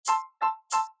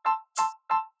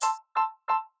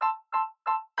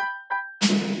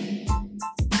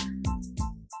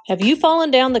Have you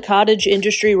fallen down the cottage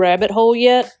industry rabbit hole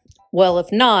yet? Well,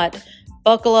 if not,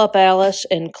 buckle up, Alice,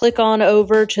 and click on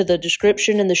over to the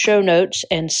description in the show notes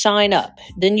and sign up.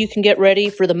 Then you can get ready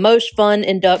for the most fun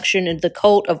induction into the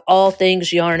cult of all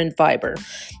things yarn and fiber.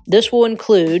 This will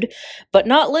include, but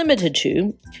not limited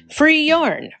to, free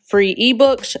yarn, free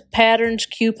ebooks, patterns,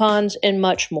 coupons, and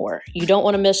much more. You don't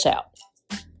want to miss out.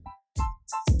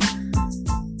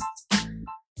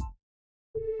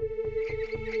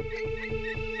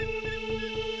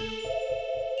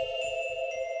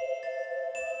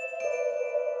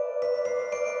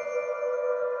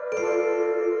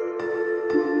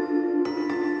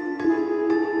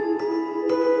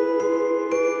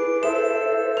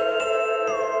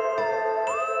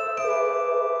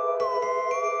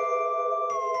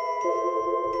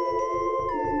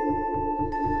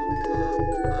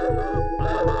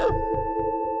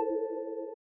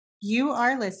 You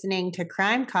are listening to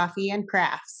Crime, Coffee, and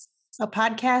Crafts, a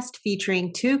podcast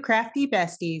featuring two crafty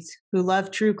besties who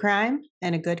love true crime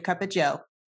and a good cup of joe.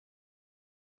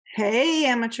 Hey,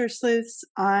 amateur sleuths.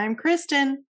 I'm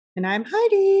Kristen. And I'm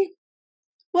Heidi.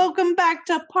 Welcome back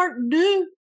to part two.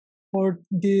 Part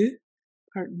two.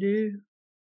 Of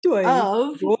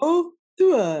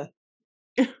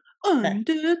Un,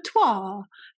 deux, trois,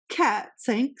 quatre,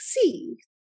 cinq, six.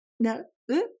 No.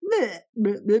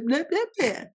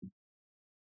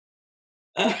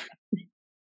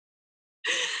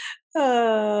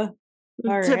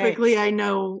 Typically, I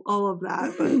know all of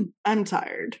that, but I'm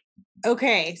tired.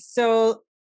 Okay, so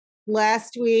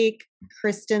last week,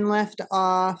 Kristen left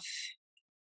off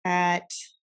at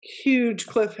huge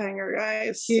cliffhanger,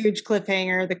 guys. Huge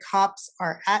cliffhanger. The cops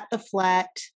are at the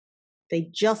flat. They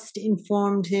just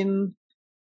informed him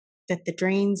that the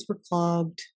drains were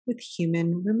clogged with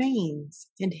human remains.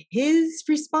 And his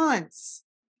response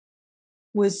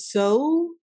was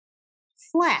so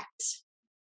flat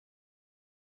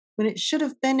when it should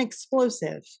have been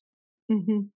explosive.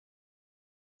 Mm-hmm.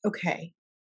 Okay.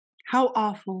 How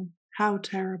awful. How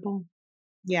terrible.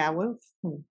 Yeah, well,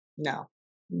 no.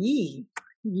 Yeek.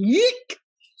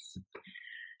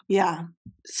 Yeah.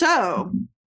 So,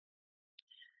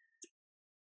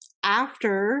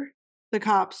 after the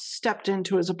cops stepped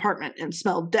into his apartment and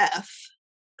smelled death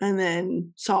and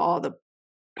then saw all the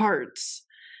parts,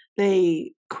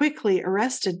 they quickly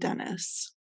arrested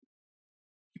Dennis.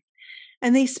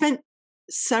 And they spent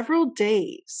several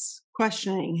days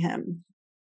questioning him.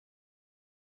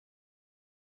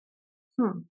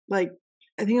 Like,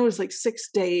 I think it was like 6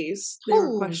 days they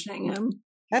were questioning him.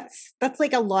 That's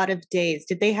like a lot of days.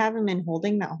 Did they have him in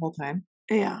holding that whole time?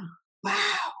 Yeah. Wow.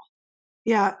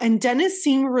 Yeah, and Dennis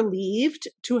seemed relieved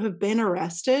to have been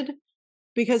arrested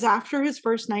because after his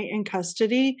first night in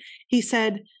custody, he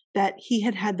said that he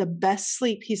had had the best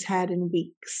sleep he's had in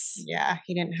weeks. Yeah,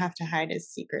 he didn't have to hide his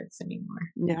secrets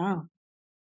anymore. Yeah.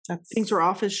 Things were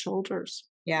off his shoulders.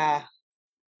 Yeah.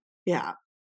 Yeah.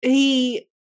 He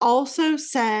also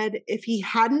said if he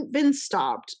hadn't been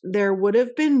stopped, there would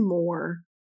have been more,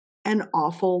 an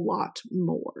awful lot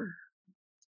more.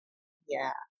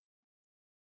 Yeah.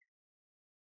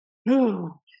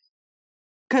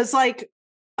 Because, like,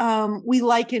 we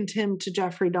likened him to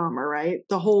Jeffrey Dahmer, right?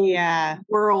 The whole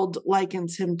world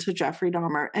likens him to Jeffrey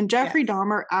Dahmer. And Jeffrey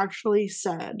Dahmer actually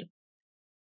said,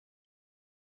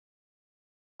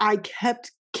 I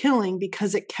kept killing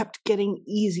because it kept getting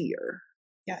easier.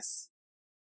 Yes.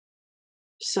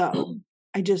 So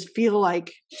I just feel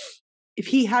like if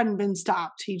he hadn't been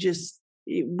stopped,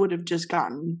 it would have just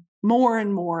gotten more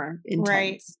and more intense.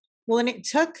 Right. Well, and it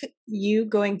took you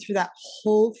going through that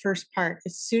whole first part.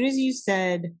 As soon as you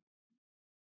said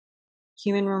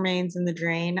human remains in the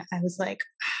drain, I was like,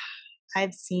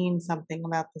 I've seen something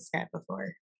about this guy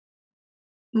before.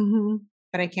 Mm-hmm.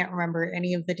 But I can't remember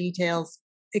any of the details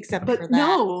except for that.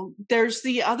 No, there's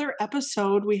the other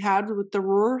episode we had with the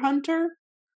Roar Hunter.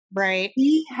 Right.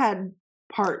 He had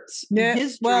parts. No,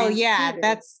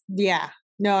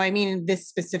 No, I mean this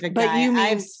specific guy. But you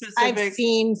mean I've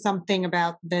seen something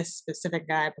about this specific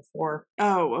guy before.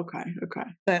 Oh, okay.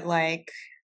 But like,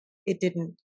 it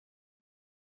didn't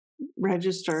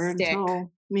register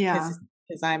until because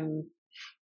I'm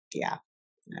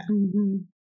Mm-hmm.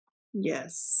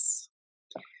 Yes.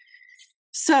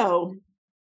 So,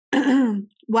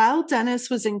 while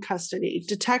Dennis was in custody,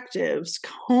 detectives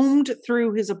combed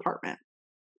through his apartment,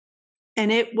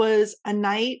 and it was a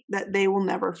night that they will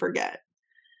never forget.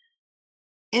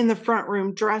 In the front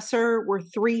room dresser were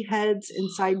 3 heads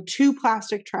inside 2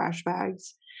 plastic trash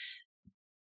bags.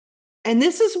 And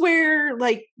this is where,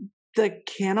 like, the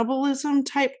cannibalism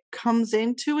type comes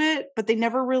into it, but they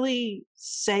never really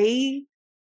say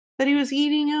that he was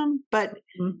eating them. But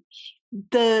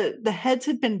the heads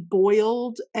had been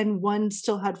boiled and one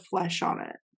still had flesh on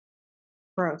it.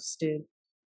 Gross, dude.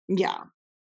 Yeah.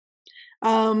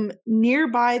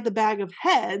 Nearby the bag of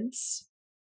heads.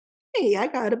 Hey, I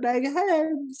got a bag of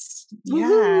heads.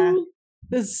 Yeah. Woohoo.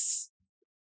 This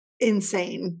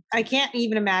insane. I can't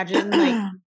even imagine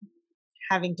like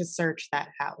having to search that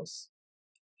house.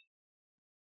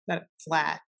 That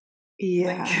flat.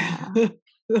 Yeah.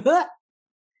 Like,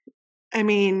 I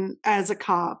mean, as a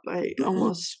cop, I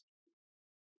almost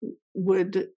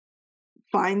would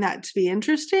find that to be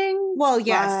interesting. well,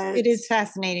 yes, it is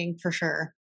fascinating for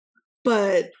sure.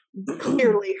 But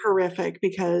clearly horrific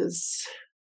because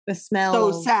The smell.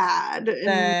 so sad.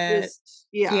 And just,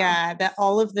 Yeah, that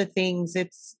all of the things,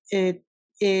 it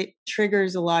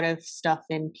triggers a lot of stuff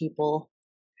in people.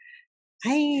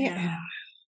 I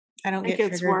don't It get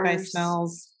gets triggered by worse.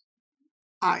 smells.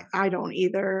 I don't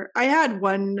either. I had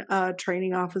one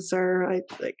training officer.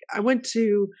 I went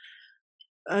to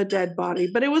a dead body,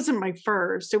 but it wasn't my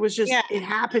first. It was just Yeah. it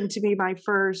happened to be my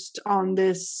first on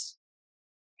this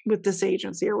with this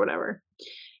agency or whatever.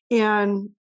 And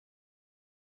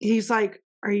he's like,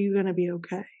 "Are you going to be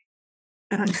okay?"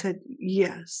 And I said,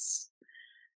 "Yes."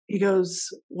 He goes,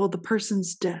 "Well, the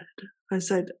person's dead." I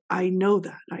said, "I know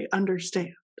that. I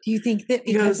understand." Do you think that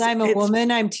He because goes, I'm a "It's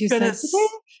woman, I'm too gonna sensitive?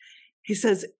 He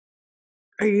says,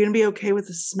 "Are you going to be okay with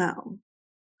the smell?"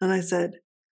 And I said,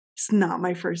 "It's not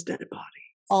my first dead body."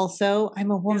 Also,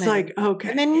 I'm a woman. He's like,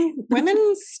 "Okay."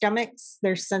 Women's stomachs,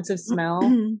 their sense of smell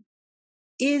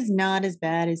is not as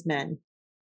bad as men.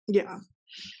 Yeah.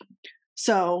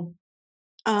 So,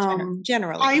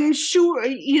 Generally. I'm sure,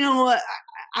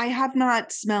 I have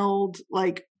not smelled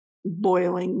like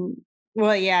boiling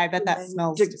Well, yeah, I bet that and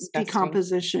smells disgusting.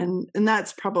 decomposition, and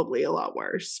that's probably a lot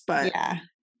worse. But Yeah.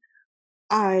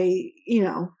 I,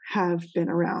 have been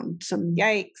around some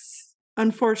Yikes.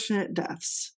 unfortunate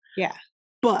deaths. Yeah.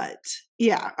 But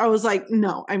yeah, I was like,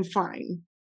 no, I'm fine.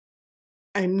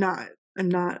 I'm not,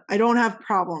 I don't have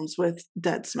problems with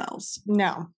dead smells.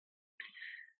 No.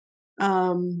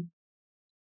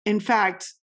 In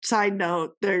fact, side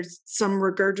note, there's some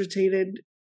regurgitated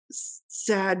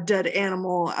sad dead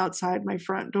animal outside my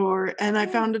front door, and I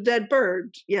found a dead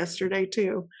bird yesterday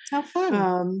too. How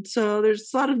fun. So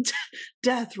there's a lot of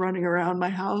death running around my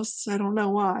house. I don't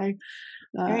know why.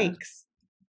 Yikes.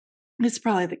 It's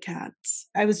probably the cats.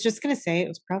 I was just going to say it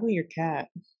was probably your cat.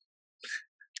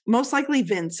 Most likely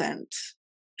Vincent.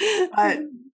 But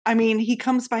I mean, he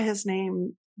comes by his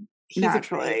name He's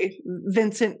naturally.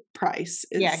 Vincent Price.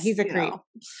 Yeah, he's a creep.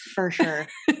 For sure.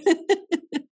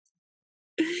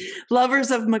 Lovers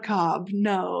of macabre,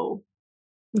 no.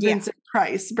 Yeah. Vincent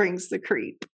Price brings the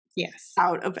creep Yes.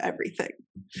 out of everything.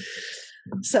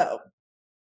 So,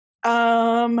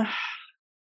 where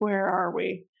are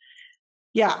we?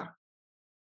 Yeah.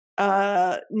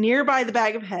 Nearby the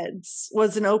bag of heads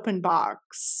was an open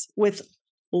box with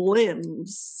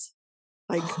limbs.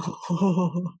 Like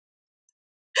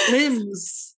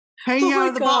limbs hanging out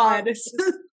of the box.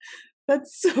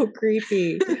 That's so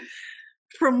creepy.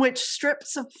 From which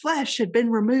strips of flesh had been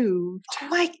removed. Oh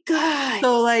my God.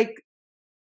 So like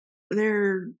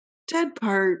they're dead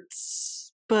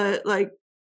parts, but like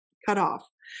cut off.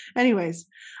 Anyways,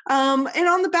 and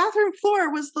on the bathroom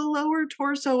floor was the lower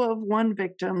torso of one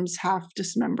victim's half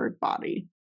dismembered body.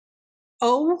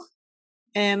 OMG.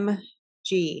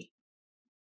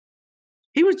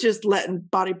 He was just letting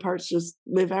body parts just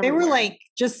live everywhere. They were like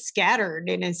just scattered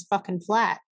in his fucking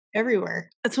flat everywhere.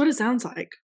 That's what it sounds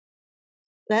like.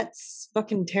 That's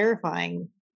fucking terrifying.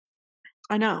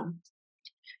 I know.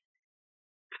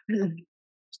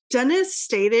 Dennis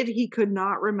stated he could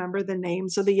not remember the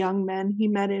names of the young men he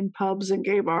met in pubs and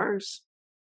gay bars.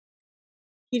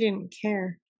 He didn't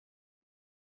care.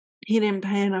 He didn't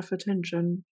pay enough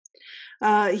attention.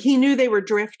 He knew they were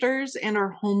drifters and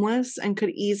are homeless and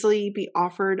could easily be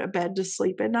offered a bed to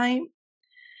sleep at night.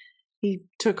 He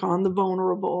took on the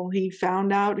vulnerable. He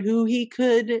found out who he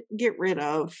could get rid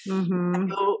of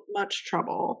without much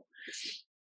trouble.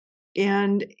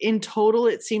 And in total,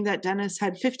 it seemed that Dennis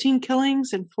had 15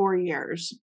 killings in 4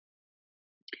 years.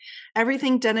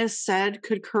 Everything Dennis said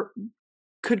could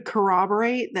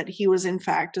corroborate that he was in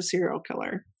fact a serial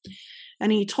killer.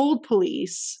 And he told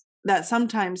police that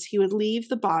sometimes he would leave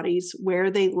the bodies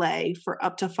where they lay for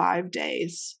up to 5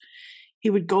 days. He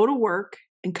would go to work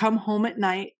and come home at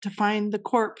night to find the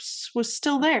corpse was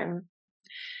still there.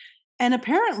 And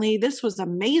apparently this was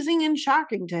amazing and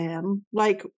shocking to him.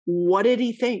 Like, what did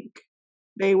he think?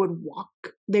 They would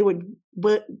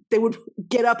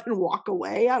get up and walk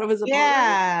away out of his apartment.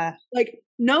 Yeah. Like,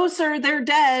 no, sir, they're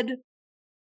dead.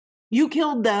 You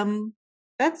killed them.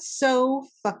 That's so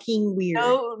fucking weird.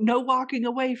 No walking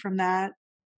away from that.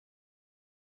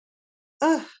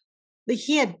 Ugh. Like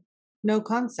he had no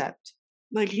concept.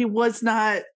 Like he was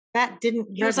not. That didn't.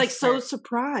 He was like so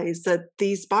surprised that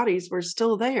these bodies were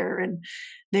still there and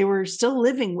they were still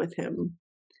living with him.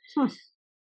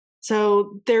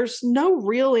 So there's no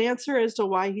real answer as to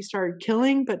why he started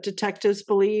killing, but detectives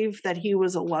believe that he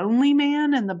was a lonely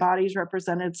man and the bodies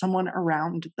represented someone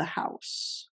around the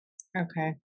house.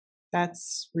 Okay.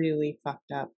 That's really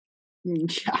fucked up.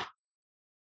 Yeah.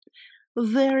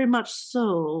 Very much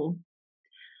so.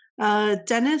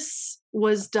 Dennis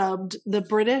was dubbed the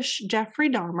British Jeffrey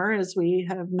Dahmer, as we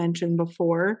have mentioned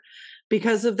before,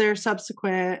 because of their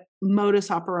subsequent modus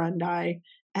operandi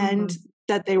and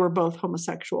that they were both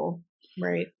homosexual.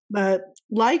 Right. But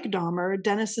like Dahmer,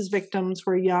 Dennis's victims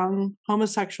were young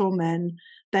homosexual men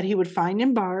that he would find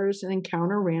in bars and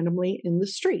encounter randomly in the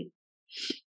street.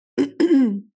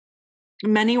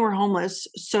 Many were homeless,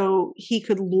 so he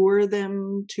could lure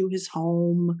them to his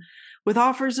home with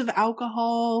offers of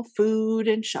alcohol, food,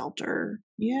 and shelter.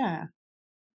 Yeah.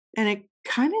 And it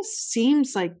kind of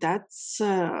seems like that's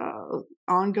an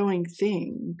ongoing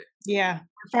thing. Yeah.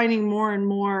 We're finding more and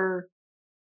more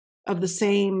of the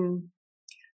same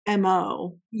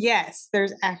MO. Yes,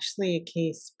 there's actually a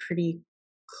case pretty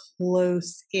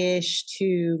close-ish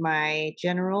to my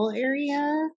general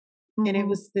area. And it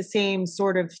was the same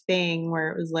sort of thing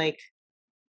where it was like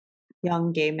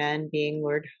young gay men being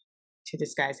lured to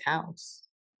this guy's house.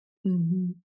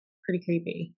 Pretty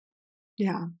creepy.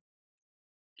 Yeah.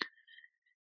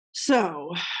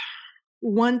 So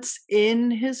once in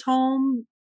his home,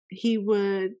 I'm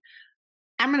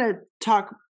going to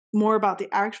talk more about the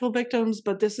actual victims,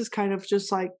 but this is kind of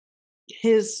just like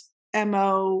his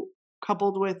MO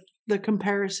coupled with the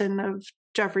comparison of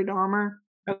Jeffrey Dahmer.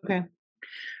 Okay.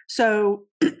 So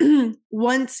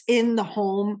once in the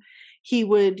home, he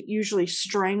would usually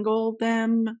strangle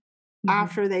them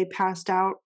after they passed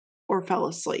out or fell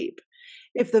asleep.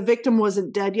 If the victim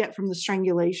wasn't dead yet from the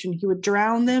strangulation, he would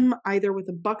drown them either with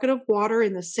a bucket of water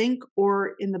in the sink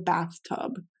or in the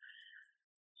bathtub.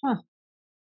 Huh.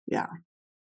 Yeah.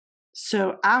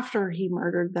 So after he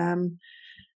murdered them,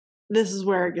 this is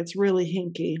where it gets really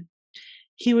hinky.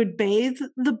 He would bathe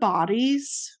the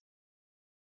bodies,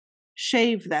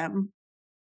 shave them,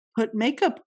 put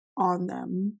makeup on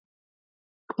them,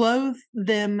 clothe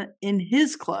them in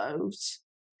his clothes,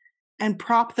 and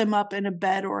prop them up in a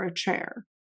bed or a chair.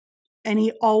 And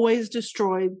he always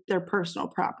destroyed their personal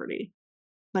property,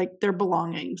 like their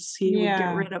belongings. He would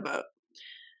get rid of it.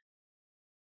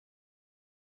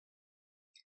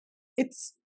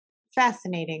 It's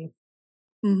fascinating.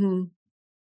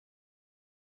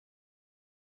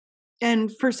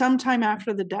 And for some time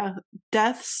after the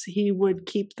deaths, he would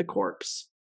keep the corpse.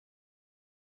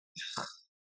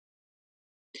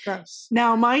 Gross.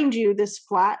 Now, mind you, this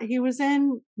flat he was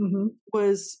in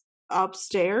was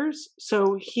upstairs,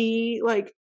 so he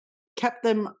like kept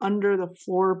them under the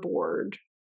floorboard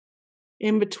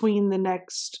in between the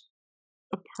next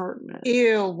apartment.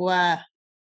 Ew.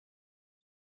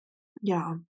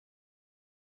 Yeah.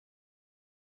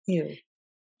 Ew.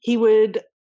 He would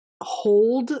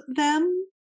hold them,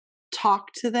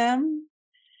 talk to them,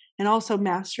 and also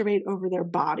masturbate over their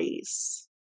bodies.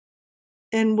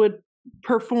 And would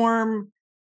perform,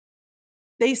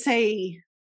 he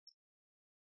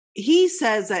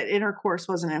says that intercourse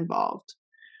wasn't involved,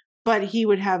 but he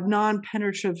would have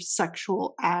non-penetrative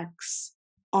sexual acts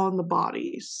on the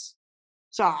bodies.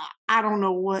 So I don't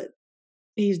know what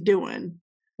he's doing.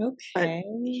 Okay. But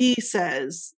he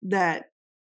says that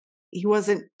he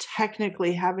wasn't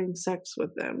technically having sex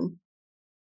with them.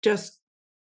 Just,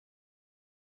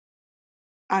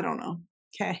 I don't know.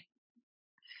 Okay.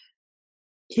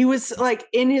 He was like,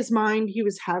 in his mind, he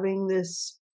was having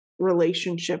this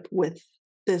relationship with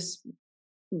this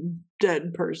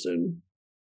dead person.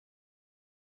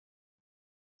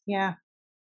 Yeah.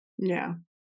 Yeah.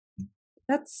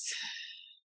 I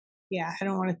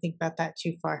don't want to think about that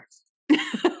too far.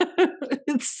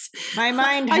 My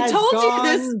mind has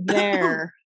gone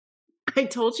there. I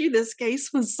told you this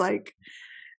case was like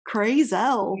crazy.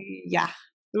 Yeah.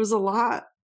 It was a lot.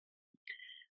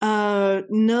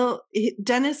 No,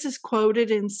 Dennis is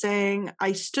quoted in saying,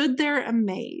 "I stood there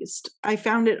amazed. I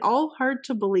found it all hard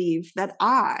to believe that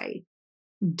I,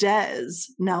 Des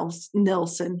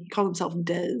Nilsen, he called himself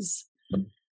Des,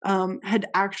 had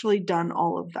actually done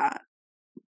all of that."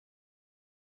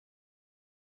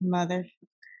 Mother.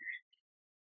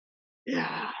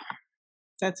 Yeah.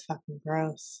 That's fucking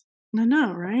gross. I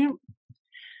know, right?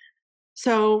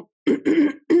 So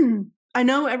I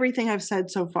know everything I've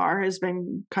said so far has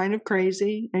been kind of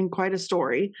crazy and quite a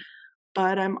story,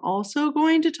 but I'm also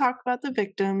going to talk about the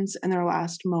victims and their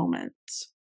last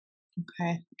moments.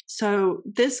 Okay. So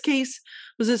this case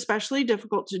was especially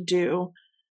difficult to do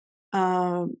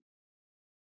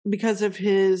because of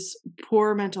his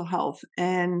poor mental health,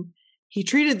 and he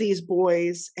treated these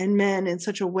boys and men in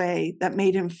such a way that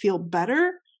made him feel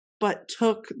better, but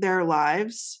took their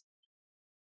lives.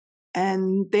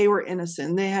 And they were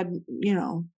innocent. They had, he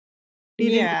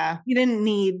didn't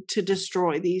need to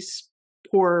destroy these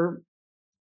poor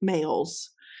males.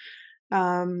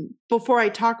 Before I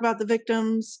talk about the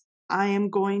victims, I am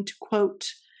going to quote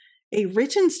a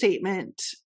written statement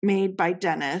made by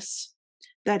Dennis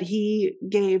that he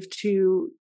gave to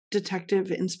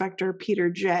Detective Inspector Peter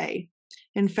J.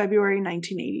 in February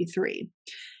 1983.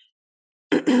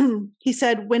 He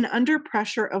said, "When under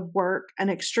pressure of work and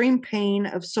extreme pain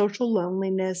of social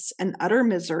loneliness and utter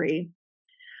misery,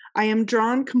 I am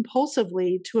drawn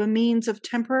compulsively to a means of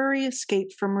temporary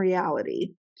escape from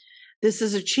reality. This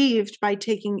is achieved by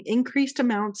taking increased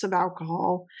amounts of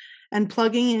alcohol and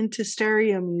plugging into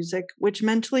stereo music, which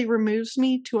mentally removes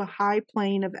me to a high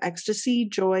plane of ecstasy,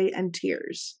 joy, and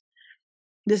tears.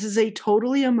 This is a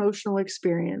totally emotional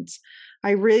experience.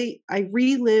 I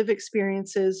relive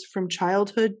experiences from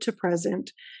childhood to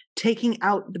present, taking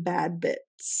out the bad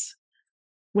bits.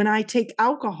 When I take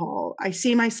alcohol, I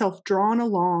see myself drawn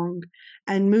along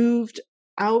and moved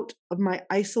out of my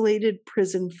isolated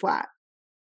prison flat.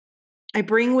 I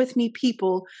bring with me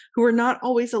people who are not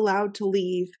always allowed to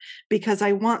leave because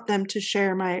I want them to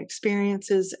share my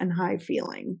experiences and high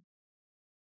feeling."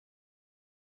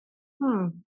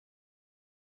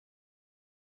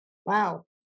 Wow.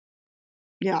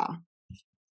 Yeah.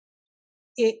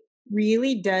 It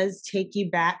really does take you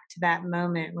back to that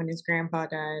moment when his grandpa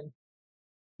died,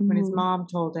 when his mom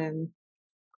told him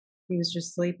he was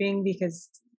just sleeping because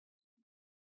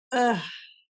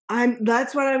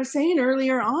That's what I was saying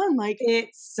earlier on. Like,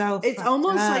 it's it's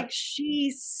almost up. like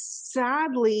she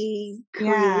sadly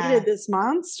Yeah. created this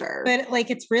monster. But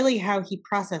like it's really how he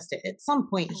processed it. At some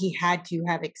point he had to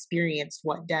have experienced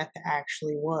what death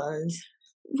actually was.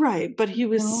 Right, but he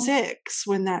was No. 6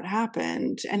 when that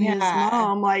happened, and his Yeah.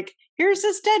 mom, like, "Here's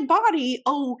this dead body.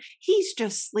 Oh, he's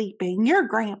just sleeping. Your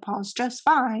grandpa's just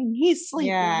fine. He's sleeping."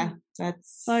 Yeah,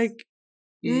 that's Like,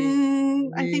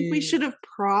 I think we should have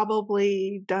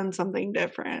probably done something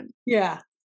different. Yeah.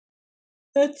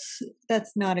 That's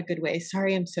not a good way.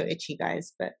 Sorry, I'm so itchy,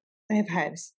 guys, but I have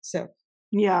hives, so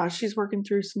Yeah, she's working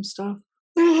through some stuff.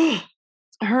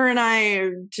 Her and I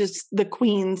are just the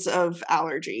queens of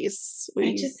allergies.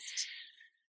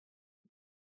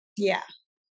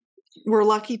 We're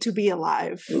lucky to be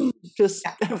alive. Just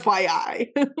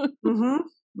FYI.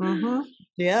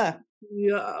 Yeah.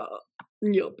 Yeah.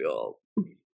 Yup.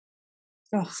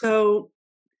 So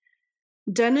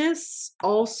Dennis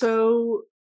also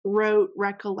wrote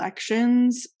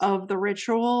recollections of the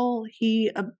ritual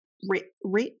he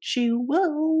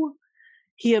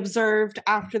observed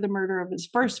after the murder of his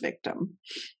first victim.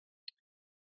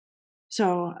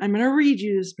 So I'm going to read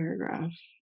you this paragraph.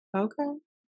 Okay.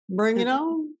 Bring it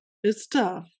on. It's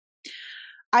tough.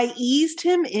 "I eased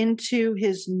him into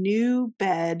his new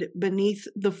bed beneath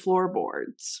the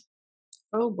floorboards.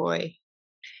 Oh boy.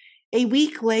 A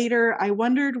week later, I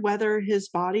wondered whether his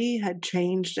body had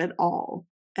changed at all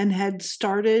and had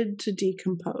started to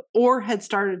decompose.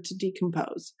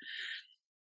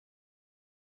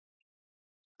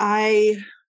 I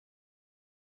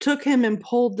took him and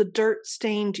pulled the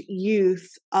dirt-stained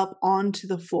youth up onto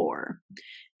the floor.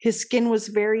 His skin was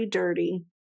very dirty.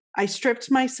 I stripped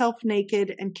myself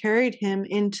naked and carried him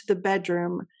into the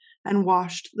bedroom and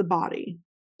washed the body.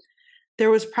 There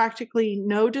was practically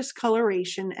no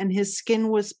discoloration, and his skin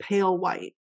was pale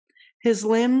white. His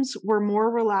limbs were more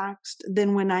relaxed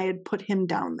than when I had put him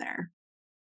down there."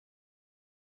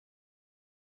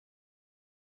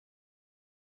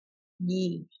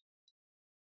 Yee.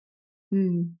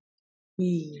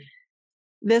 Yee.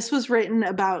 This was written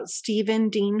about Stephen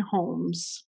Dean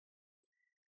Holmes.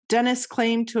 Dennis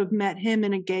claimed to have met him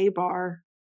in a gay bar,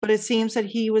 but it seems that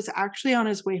he was actually on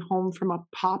his way home from a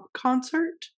pop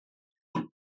concert.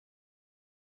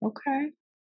 Okay.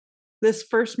 This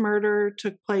first murder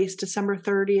took place December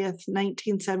 30th,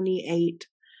 1978.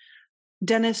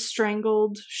 Dennis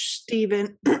strangled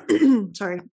Stephen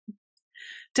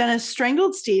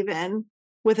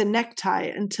with a necktie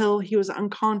until he was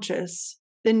unconscious,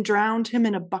 then drowned him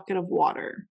in a bucket of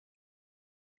water.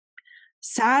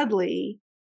 Sadly,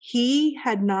 he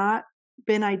had not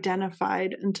been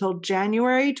identified until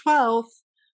January 12th,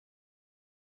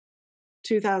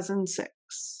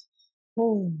 2006.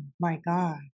 Oh my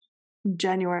God.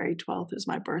 January 12th is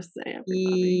my birthday,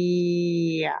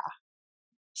 everybody. Yeah.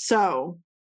 So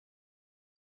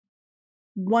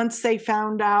once they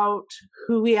found out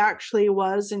who he actually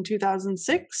was in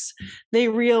 2006, they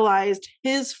realized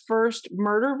his first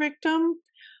murder victim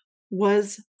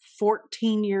was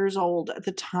 14 years old at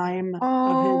the time of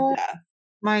Oh his death.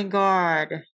 my God.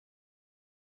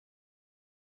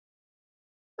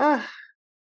 Ugh.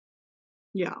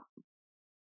 Yeah.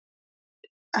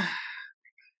 Ugh.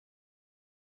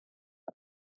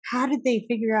 How did they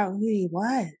figure out who he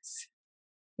was?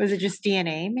 Was it just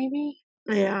DNA, maybe?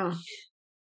 Yeah.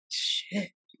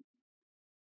 Shit.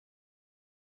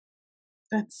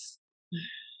 That's.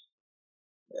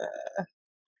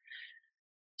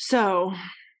 So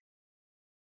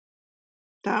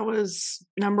that was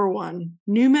number one.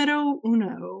 Numero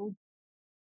uno.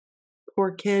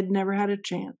 Poor kid never had a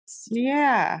chance.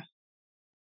 Yeah.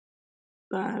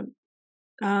 But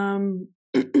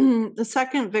the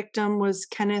second victim was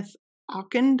Kenneth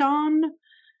Ockendon,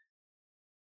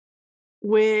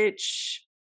 which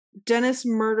Dennis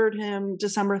murdered him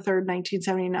December 3rd,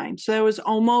 1979. So that was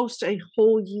almost a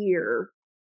whole year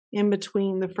in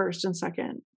between the first and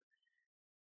second.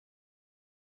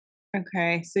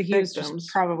 Okay. So he was Victims.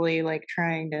 just probably like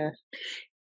trying to.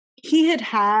 He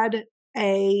had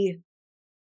a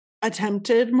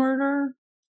attempted murder,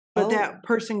 but that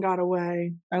person got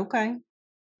away. Okay.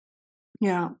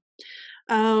 Yeah.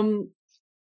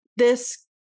 This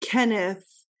Kenneth,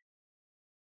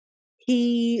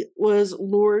 he was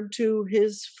lured to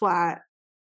his flat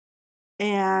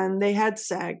and they had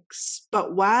sex,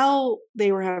 but while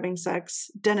they were having sex,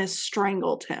 Dennis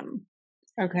strangled him.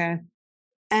 Okay.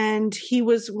 And he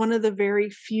was one of the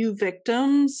very few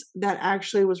victims that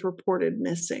actually was reported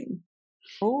missing.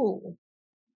 Oh,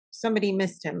 somebody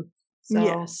missed him. So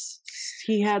Yes,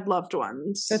 he had loved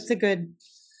ones. that's a good.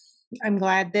 I'm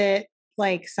glad that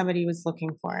like somebody was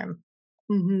looking for him.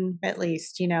 Mm-hmm. At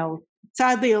least, you know.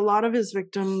 Sadly, a lot of his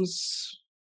victims.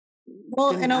 Well,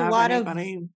 and a lot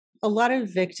anybody.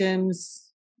 of victims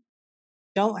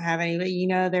don't have anybody. You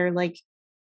know, they're like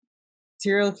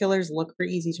serial killers look for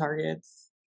easy targets.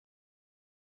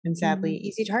 And sadly,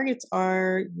 easy targets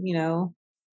are, you know,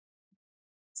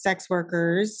 sex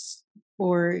workers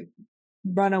or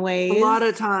runaways. A lot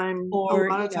of times,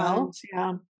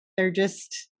 yeah. They're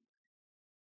just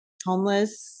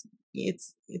homeless.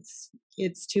 It's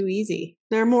too easy.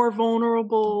 They're more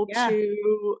vulnerable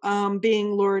to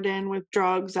being lured in with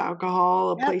drugs,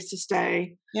 alcohol, a place to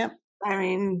stay. Yep. I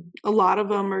mean, a lot of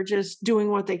them are just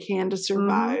doing what they can to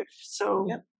survive. So,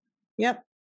 Yep.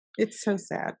 It's so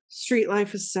sad. Street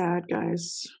life is sad,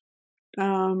 guys.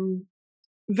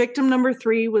 Victim number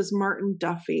 3 was Martin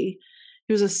Duffy.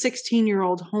 He was a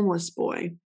 16-year-old homeless boy.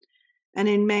 And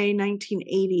in May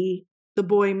 1980, the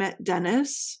boy met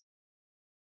Dennis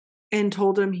and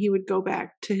told him he would go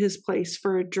back to his place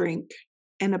for a drink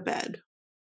and a bed.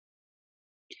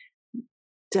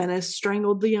 Dennis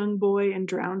strangled the young boy and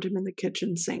drowned him in the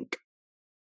kitchen sink.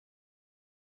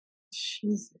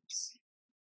 Jesus.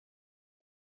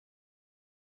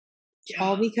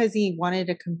 All because he wanted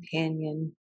a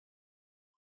companion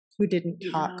who didn't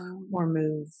talk or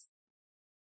move.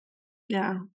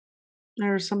 Yeah.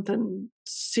 There was something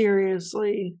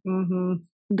seriously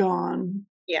gone.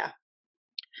 Yeah.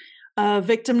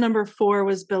 Victim number 4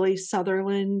 was Billy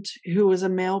Sutherland, who was a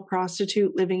male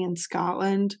prostitute living in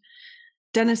Scotland.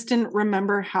 Dennis didn't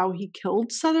remember how he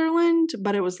killed Sutherland,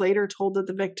 but it was later told that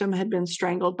the victim had been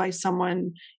strangled by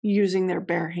someone using their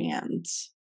bare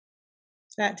hands.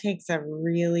 That takes a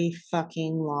really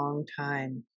fucking long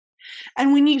time.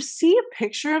 And when you see a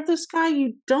picture of this guy,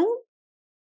 you don't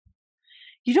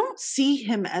see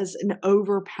him as an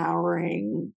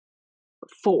overpowering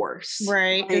force.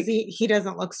 Right. Like, he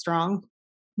doesn't look strong.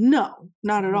 No,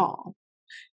 not at all.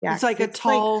 Yeah. It's like a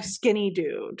tall, skinny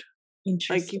dude.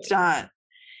 Like he's not.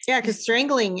 Yeah, because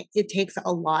strangling, it takes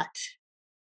a lot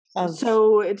of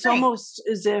so it's almost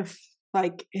as if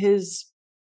like his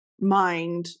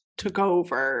mind took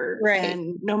over. Right.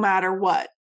 And no matter what,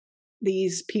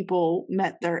 these people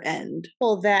met their end.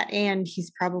 Well, that and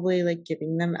he's probably like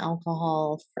giving them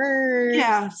alcohol first.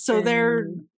 Yeah, so they're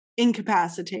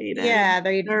incapacitated. Yeah,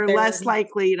 they're less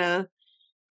likely to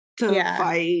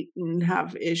fight and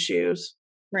have issues.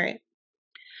 Right.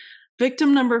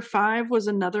 Victim number 5 was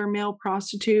another male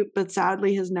prostitute, but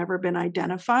sadly has never been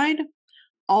identified.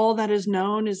 All that is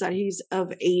known is that he's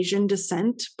of Asian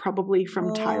descent, probably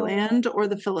from Thailand or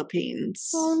the Philippines.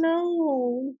 Oh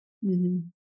no. Mm-hmm.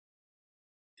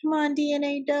 Come on,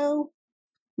 DNA dough.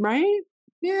 Right?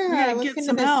 Yeah, get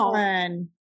some help. One.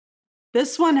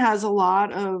 This one has a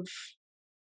lot of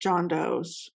John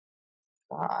Does.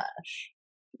 Gosh.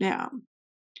 Yeah.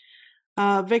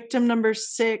 Victim number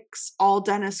 6, all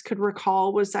Dennis could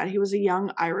recall was that he was a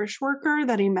young Irish worker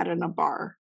that he met in a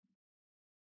bar.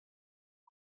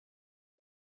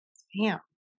 Damn.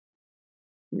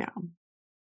 Yeah.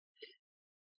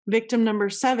 Victim number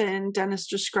 7, Dennis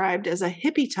described as a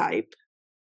hippie type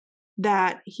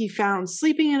that he found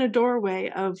sleeping in a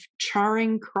doorway of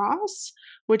Charing Cross,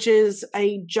 which is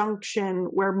a junction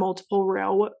where multiple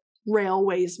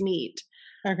railways meet.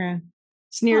 Okay.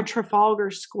 It's near Trafalgar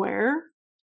Square,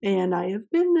 and I have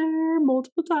been there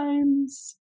multiple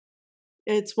times.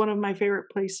 It's one of my favorite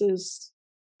places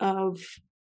of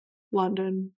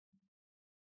London.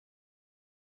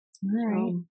 All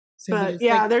right. So but he just,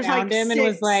 yeah, like, there's found like him 6. and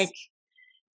was like,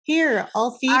 "Here,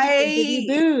 I'll feed you and give you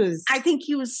booze." I think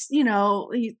he was, you know,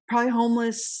 he's probably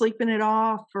homeless, sleeping it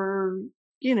off, or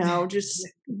you know, just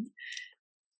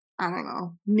I don't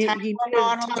know. He one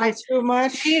on a little too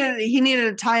much. he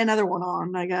needed to tie another one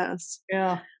on, I guess.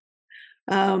 Yeah.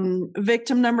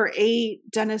 Victim number 8,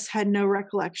 Dennis had no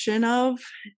recollection of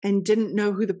and didn't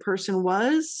know who the person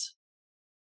was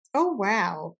Oh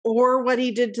wow. or what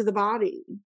he did to the body.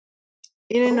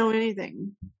 He didn't know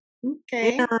anything. He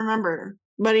Okay. didn't remember,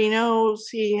 but he knows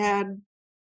he had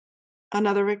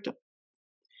another victim.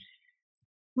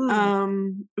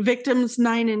 Victims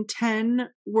 9 and 10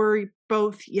 were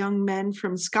both young men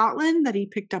from Scotland that he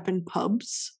picked up in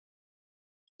pubs.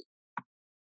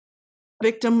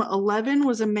 Victim 11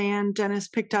 was a man Dennis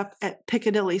picked up at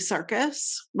Piccadilly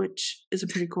Circus, which is a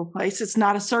pretty cool place. It's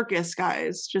not a circus,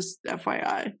 guys, just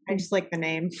FYI. I just like the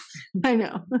name. I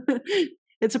know.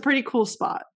 It's a pretty cool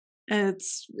spot.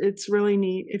 It's really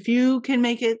neat. If you can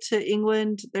make it to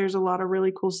England, there's a lot of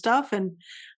really cool stuff, and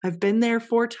I've been there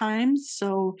 4 times.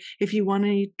 So if you want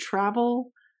any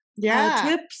travel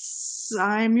tips,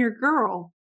 I'm your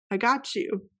girl. I got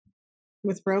you.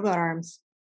 With robot arms.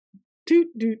 Doot,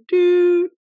 doot,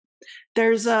 doot.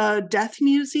 There's a death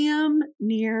museum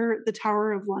near the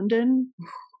Tower of London.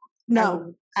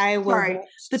 No, I will. Sorry,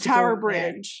 the Tower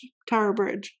Bridge. Tower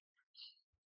Bridge.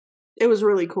 It was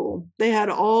really cool. They had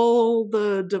all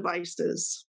the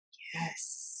devices.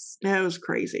 Yes. That was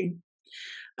crazy.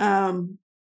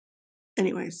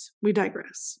 Anyways, we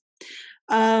digress.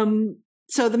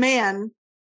 So the man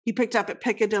he picked up at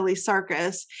Piccadilly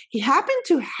Circus, he happened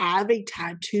to have a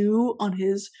tattoo on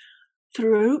his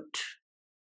throat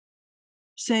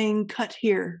saying "cut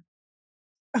here."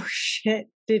 Oh shit.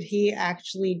 Did he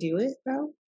actually do it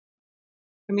though?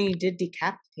 I mean, he did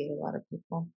decapitate a lot of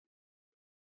people.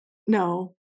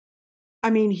 No. I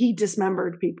mean, he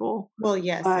dismembered people. Well,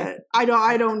 yes. But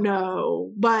I don't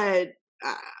know. But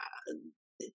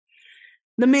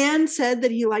the man said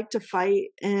that he liked to fight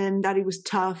and that he was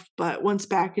tough, but once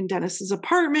back in Dennis's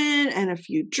apartment and a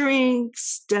few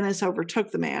drinks, Dennis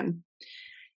overtook the man.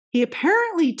 He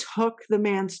apparently took the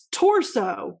man's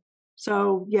torso.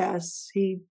 So, yes,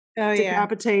 he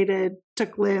decapitated,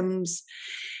 took limbs.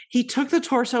 He took the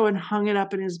torso and hung it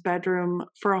up in his bedroom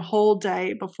for a whole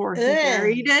day before he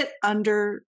buried it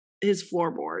under his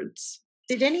floorboards.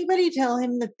 Did anybody tell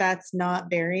him that that's not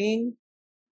burying?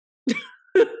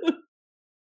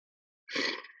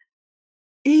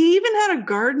 He even had a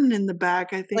garden in the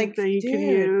back, I think, that he could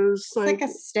use. It's like a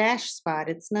stash spot.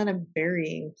 It's not a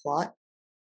burying plot.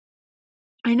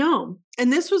 I know.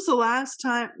 And this was the last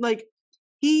time, like,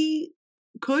 he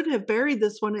could have buried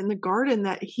this one in the garden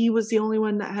that he was the only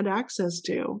one that had access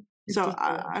to. So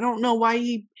I don't know why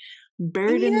he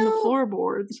buried it in the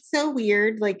floorboards. It's so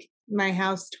weird. Like, my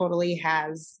house totally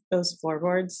has those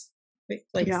floorboards.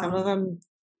 Like some of them,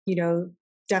 you know,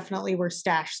 definitely were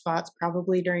stash spots,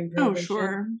 probably during Prohibition. Oh,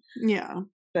 sure. Yeah.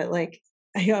 But, like,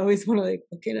 I always want to, like,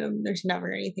 look at them. There's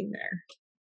never anything there.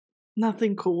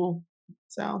 Nothing cool.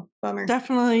 So, bummer.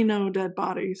 Definitely no dead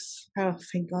bodies. Oh,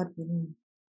 thank God.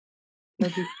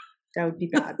 That would be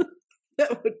bad.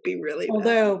 That would be really bad.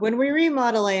 Although, when we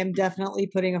remodel, I am definitely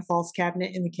putting a false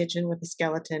cabinet in the kitchen with a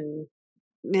skeleton.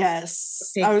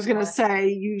 Yes. I was going to say,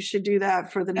 you should do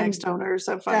that for the next owners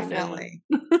that find definitely.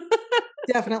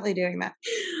 Definitely doing that.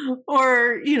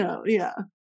 Or, you know, yeah.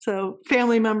 So,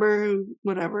 family member,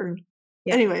 whatever.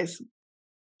 Yeah. Anyways.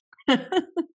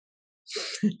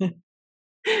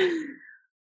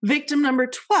 Victim number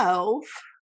 12,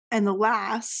 and the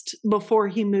last before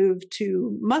he moved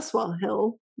to Muswell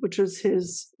Hill, which was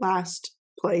his last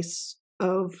place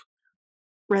of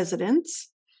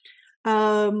residence,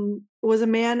 was a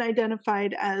man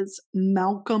identified as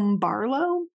Malcolm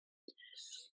Barlow.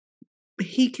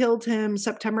 He killed him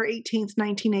September 18th,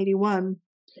 1981.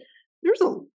 There's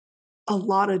a a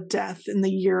lot of death in the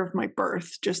year of my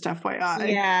birth, just FYI.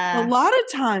 Yeah. A lot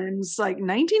of times, like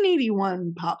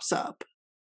 1981 pops up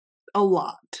a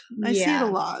lot. I see it a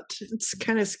lot. It's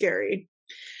kind of scary.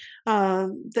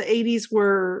 The 80s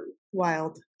were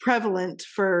Wild. prevalent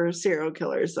for serial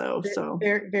killers, though. So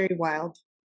Very, very wild.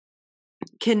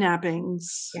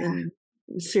 Kidnappings and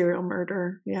serial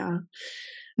murder. Yeah.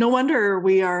 No wonder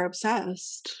we are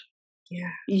obsessed.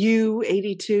 Yeah. You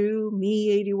 82,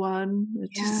 me 81.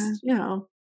 It's just, you know.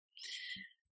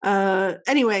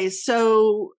 Anyway,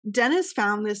 so Dennis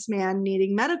found this man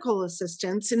needing medical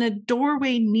assistance in a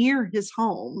doorway near his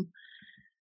home.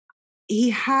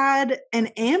 He had an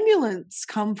ambulance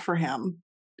come for him.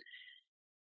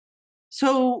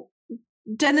 So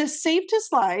Dennis saved his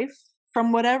life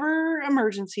from whatever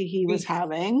emergency he was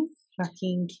having.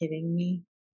 Fucking kidding me.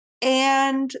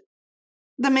 And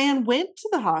the man went to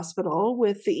the hospital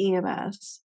with the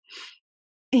EMS.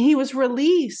 He was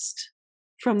released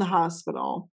from the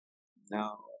hospital.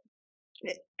 No.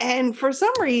 And for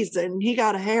some reason, he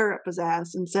got a hair up his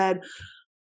ass and said,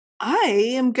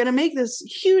 I am going to make this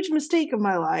huge mistake of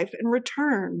my life and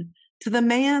return to the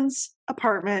man's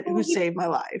apartment who saved my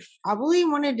life. Probably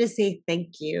wanted to say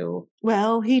thank you.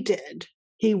 Well, he did.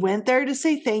 He went there to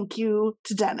say thank you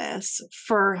to Dennis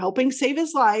for helping save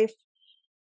his life.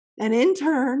 And in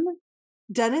turn,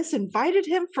 Dennis invited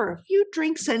him for a few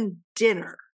drinks and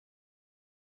dinner.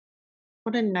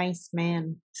 What a nice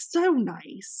man. So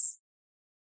nice.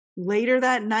 Later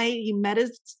that night, he met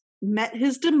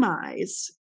his demise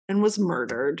and was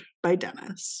murdered by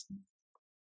Dennis.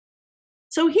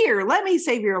 So here, let me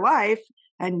save your life,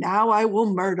 and now I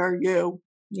will murder you.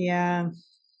 Yeah.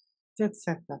 That's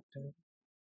so fucked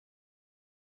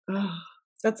up.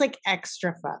 That's like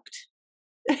extra fucked.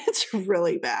 It's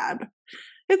really bad.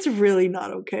 It's really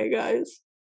not okay, guys.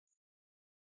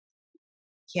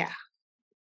 Yeah.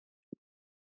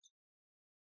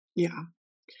 Yeah.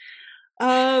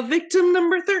 Victim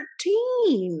number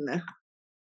 13.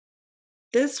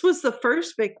 This was the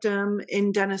first victim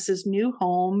in Dennis's new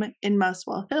home in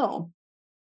Muswell Hill.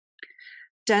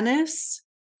 Dennis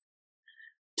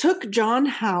took John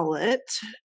Howlett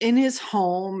in his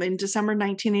home in December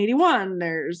 1981.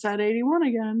 There's that 81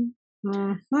 again.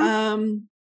 Mm-hmm.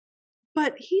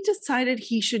 But he decided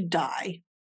he should die.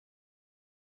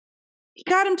 He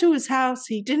got him to his house.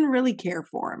 He didn't really care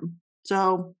for him.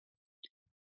 So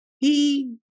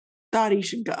he thought he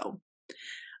should go.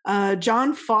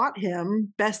 John fought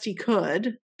him best he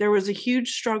could. There was a huge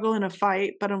struggle and a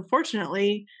fight, but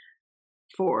unfortunately,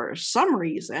 for some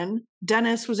reason,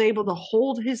 Dennis was able to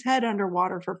hold his head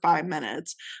underwater for 5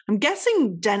 minutes. I'm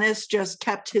guessing Dennis just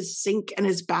kept his sink and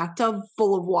his bathtub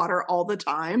full of water all the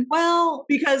time. Well,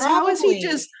 because probably. How is he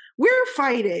just, we're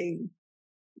fighting.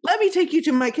 Let me take you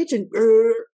to my kitchen.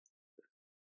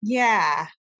 Yeah.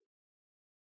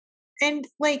 And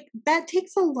like that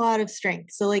takes a lot of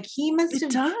strength. So like he must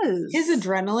have his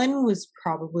adrenaline was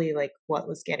probably like what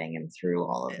was getting him through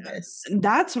all of this.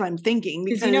 That's what I'm thinking.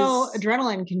 Because you know,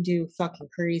 adrenaline can do fucking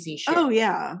crazy shit. Oh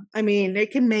yeah. I mean, it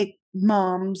can make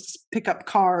moms pick up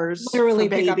cars. Literally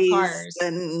for pick babies up cars.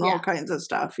 And all kinds of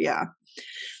stuff. Yeah.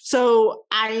 So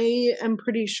I am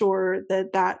pretty sure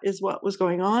that is what was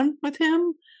going on with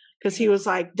him. Because he was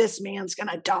like, this man's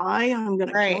gonna die. I'm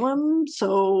gonna kill him.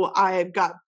 So I've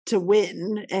got to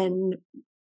win and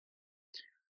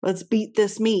let's beat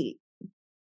this meat.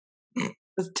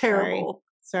 It's terrible.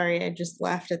 Sorry, I just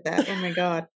laughed at that. Oh my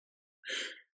god.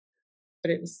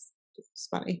 But it was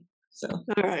funny. So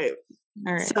all right.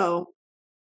 So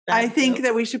I think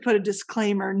that we should put a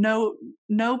disclaimer. No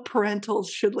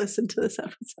parentals should listen to this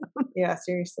episode. Yeah,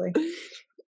 seriously.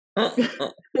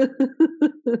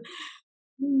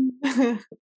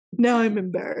 Now I'm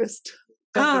embarrassed.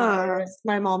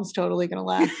 My mom's totally gonna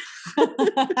laugh.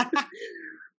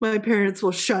 My parents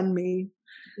will shun me.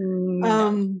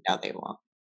 No, they won't.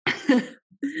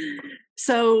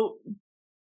 So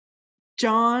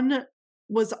John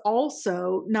was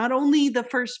also not only the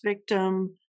first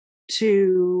victim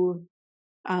to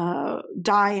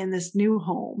die in this new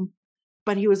home,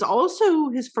 but he was also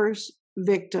his first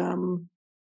victim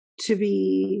to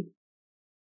be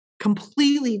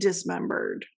completely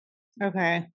dismembered.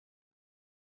 Okay.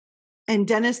 And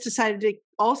Dennis decided to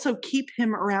also keep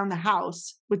him around the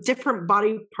house with different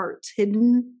body parts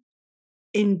hidden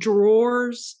in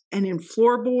drawers and in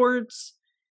floorboards.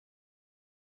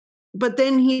 But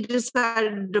then he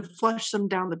decided to flush them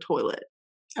down the toilet.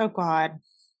 Oh God.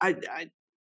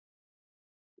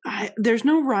 There's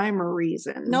no rhyme or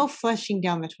reason. No flushing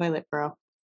down the toilet, bro.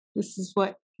 This is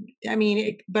what I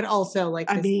mean, but also like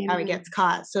I this is how he mean- gets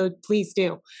caught. So please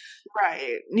do.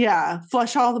 Right. Yeah.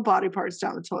 Flush all the body parts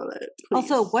down the toilet.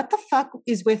 Also, please. what the fuck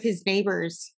is with his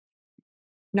neighbors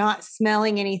not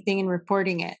smelling anything and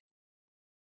reporting it?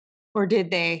 Or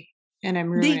did they? And I'm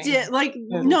ruining. They did like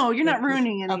the- no, you're not the-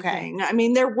 ruining okay. anything. I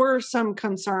mean, there were some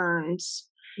concerns.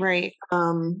 Right.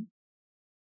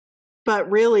 But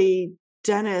really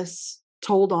Dennis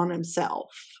told on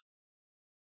himself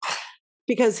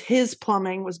because his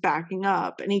plumbing was backing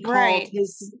up, and he called Right.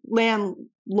 his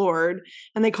landlord,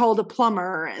 and they called a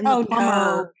plumber, and the Oh,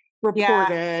 plumber no. Yeah.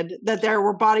 reported that there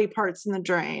were body parts in the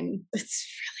drain. It's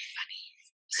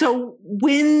So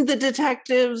when the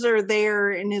detectives are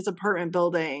there in his apartment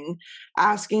building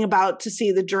asking about to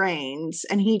see the drains,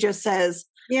 and he just says,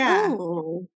 yeah.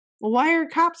 "Oh, why are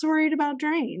cops worried about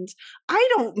drains?" I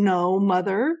don't know,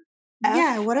 mother.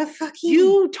 Yeah. F, What a fucking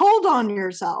you told on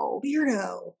yourself.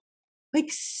 weirdo. Like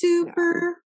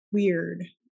super weird.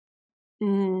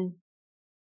 Mm.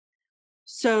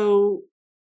 So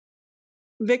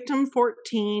victim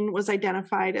 14 was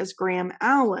identified as Graham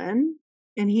Allen,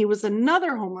 and he was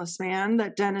another homeless man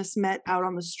that Dennis met out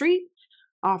on the street,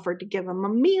 offered to give him a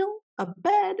meal, a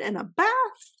bed, and a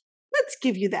bath. Let's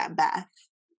give you that bath.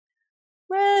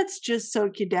 Let's just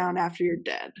soak you down after you're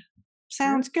dead.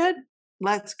 Sounds good?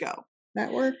 Let's go.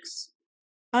 That works.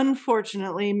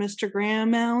 Unfortunately, Mr.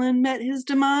 Graham Allen met his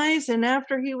demise, and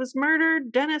after he was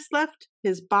murdered, Dennis left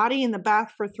his body in the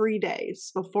bath for 3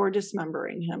 days before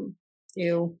dismembering him.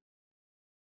 Ew.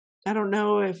 I don't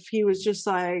know if he was just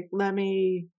like, let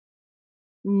me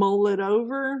mull it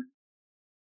over.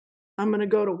 I'm going to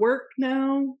go to work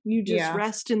now. You just Yeah.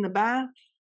 rest in the bath.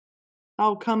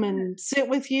 I'll come and sit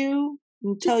with you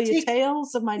and tell you take-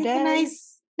 tales of my Take day.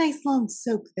 a nice long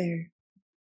soak there.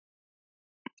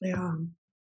 Yeah.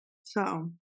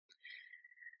 So,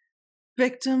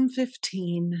 victim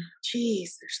 15.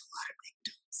 Jeez, there's a lot of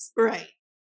victims. Right.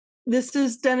 This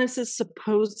is Dennis's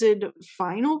supposed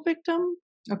final victim.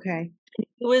 Okay. He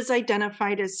was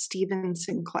identified as Stephen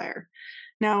Sinclair.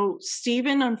 Now,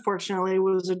 Stephen, unfortunately,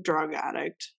 was a drug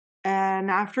addict.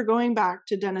 And after going back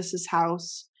to Dennis's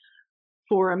house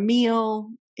for a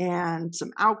meal and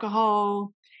some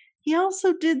alcohol, he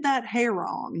also did that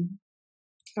heroin.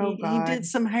 Oh, He God. did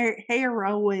some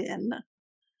heroin.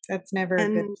 That's never a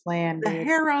good And plan, The dude.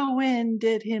 heroin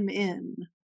did him in.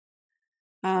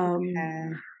 Okay.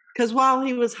 Because while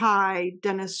he was high,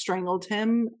 Dennis strangled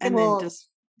him and Well, then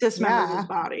dismembered yeah. his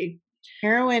body.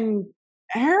 Heroin.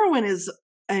 Heroin is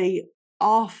a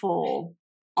awful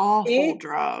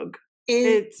drug.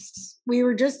 We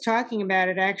were just talking about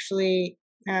it actually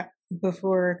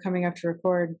before coming up to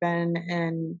record. Ben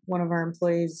and one of our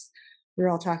employees, we were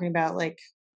all talking about like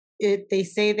it. They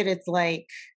say that it's like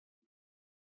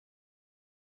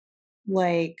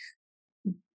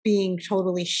being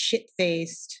totally shit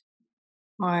faced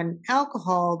on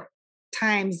alcohol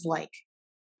times like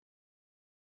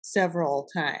several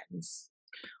times.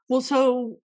 Well,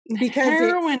 so Because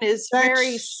heroin is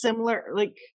very such- similar.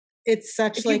 Like It's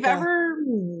such if like you've ever,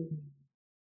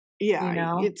 yeah, you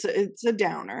know? it's a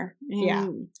downer. Yeah.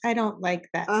 And, I don't like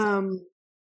that.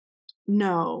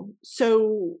 no.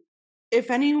 So if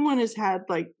anyone has had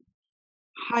like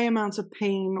high amounts of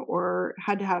pain or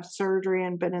had to have surgery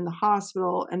and been in the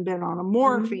hospital and been on a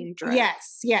morphine drip,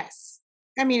 Yes.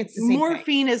 I mean, it's the same thing.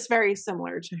 morphine is very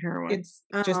similar to heroin. It's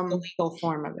just the legal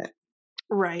form of it.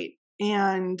 Right.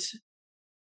 And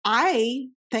I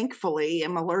thankfully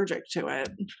am allergic to it.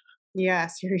 Yeah,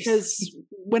 seriously. Because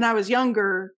when I was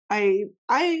younger, I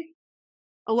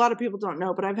a lot of people don't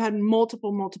know, but I've had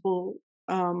multiple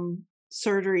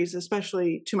surgeries,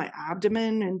 especially to my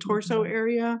abdomen and torso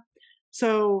area.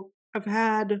 So I've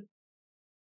had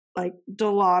like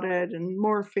Dilaudid and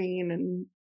morphine and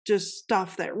just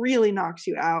stuff that really knocks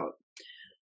you out.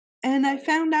 And I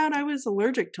found out I was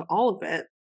allergic to all of it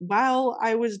while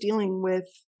I was dealing with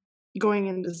going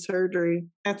into surgery.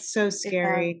 That's so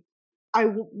scary. I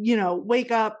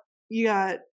wake up, you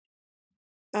got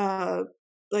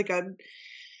like a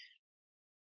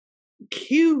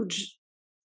huge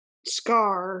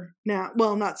scar now.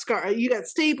 Well, not scar. You got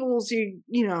staples,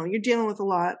 you're dealing with a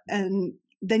lot, and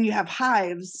then you have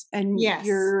hives and Yes.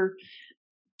 you're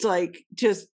like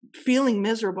just feeling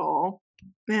miserable.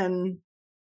 And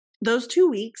those 2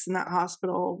 weeks in that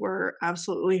hospital were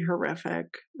absolutely horrific.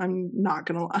 I'm not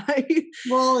gonna lie.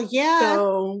 Well, yeah.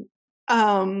 So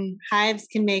hives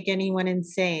can make anyone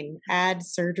insane. Add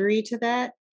surgery to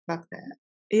that. Fuck that.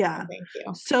 yeah. Thank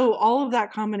you. So all of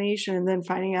that combination and then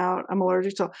finding out I'm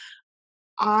allergic to,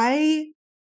 I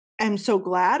am so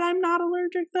glad I'm not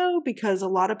allergic though, because a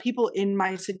lot of people in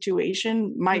my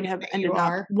situation might have ended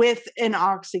up with an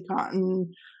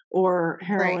OxyContin or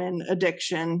heroin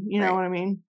addiction. You know what I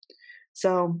mean?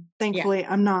 So thankfully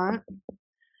I'm not.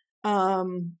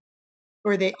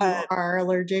 Or that you are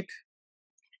allergic.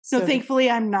 So thankfully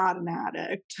I'm not an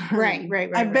addict. Right.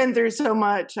 I've been through so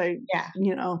much.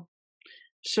 You know,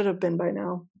 should have been by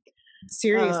now.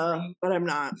 Seriously. But I'm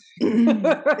not.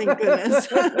 Thank goodness.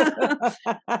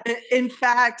 In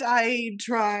fact, I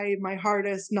try my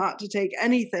hardest not to take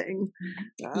anything.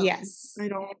 Yes. I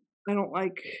don't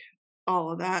like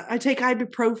all of that. I take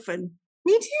ibuprofen.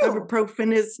 Me too.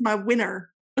 Ibuprofen is my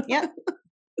winner. Yep.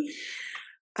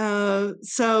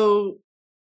 So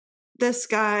this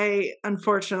guy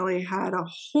unfortunately had a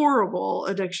horrible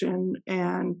addiction,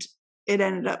 and it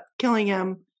ended up killing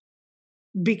him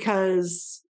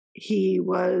because he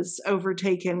was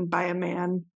overtaken by a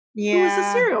man who was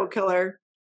a serial killer.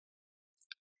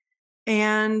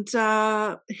 And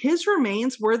his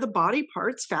remains were the body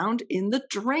parts found in the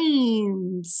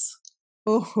drains.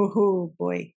 Oh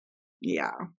boy.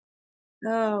 Yeah.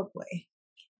 Oh boy.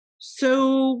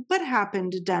 So what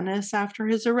happened to Dennis after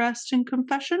his arrest and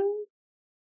confession?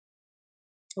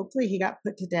 Hopefully he got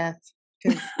put to death,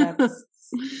 because that's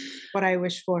what I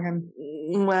wish for him.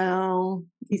 Well,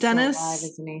 He's Dennis, still alive,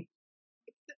 isn't he?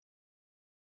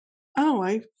 Oh,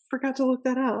 I forgot to look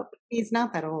that up. He's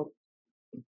not that old.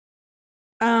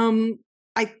 I'm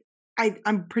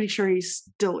pretty sure he's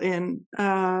still in.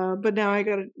 But now I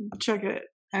gotta check it.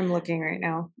 I'm looking right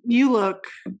now. You look,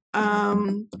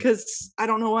 because I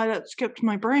don't know why that skipped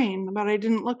my brain, but I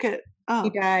didn't look it up. He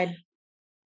died.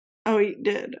 Oh, he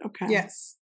did. Okay.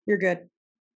 Yes, you're good.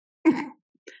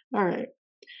 All right.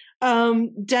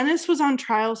 Dennis was on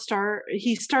trial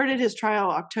he started his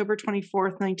trial October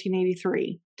 24th,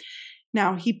 1983.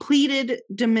 Now, he pleaded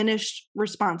diminished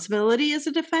responsibility as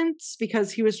a defense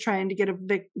because he was trying to get a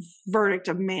verdict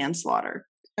of manslaughter.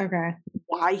 Okay.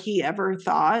 Why he ever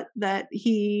thought that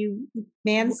he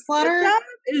manslaughter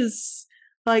is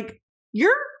like,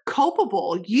 you're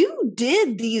culpable. You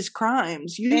did these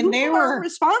crimes. You were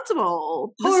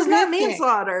responsible. This is not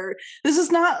manslaughter. This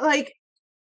is not like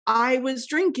I was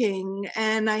drinking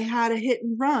and I had a hit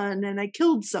and run and I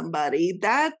killed somebody.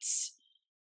 That's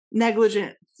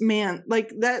negligent, man.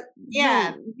 Like that.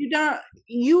 Yeah. No,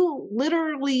 you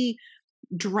literally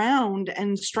drowned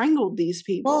and strangled these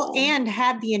people. Well, and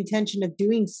had the intention of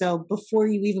doing so before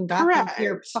you even got them to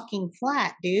your fucking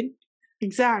flat, dude.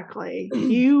 Exactly.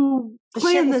 You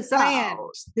planned this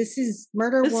out. This is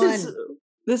murder one.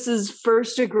 This is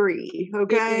first degree.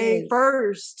 Okay.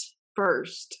 First.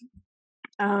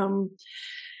 Out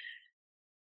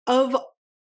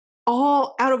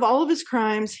of all of his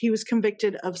crimes, he was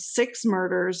convicted of 6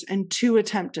 murders and 2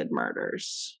 attempted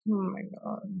murders. Oh my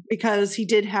God. Because he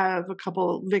did have a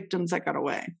couple victims that got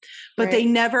away. But they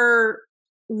never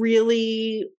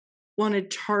really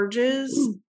wanted charges,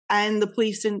 and the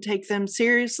police didn't take them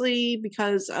seriously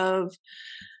because of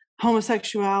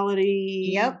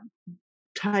homosexuality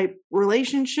type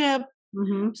relationship.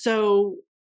 Mm-hmm. So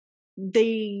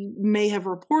they may have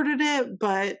reported it,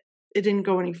 but it didn't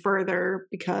go any further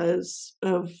because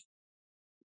of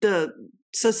the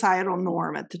societal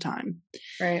norm at the time.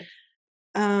 Right.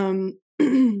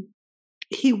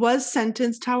 He was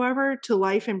sentenced, however, to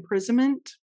life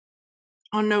imprisonment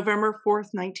on November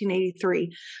 4th,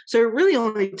 1983. So it really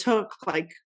only took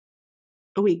like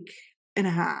a week and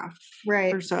a half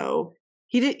or so.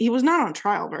 He was not on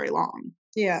trial very long.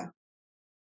 Yeah.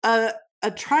 A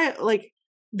trial, like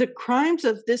the crimes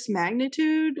of this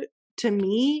magnitude, to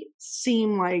me,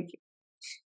 seem like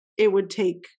it would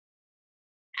take,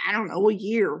 I don't know, a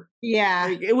year. Yeah.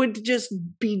 Like, it would just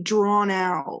be drawn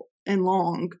out and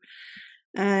long.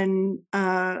 And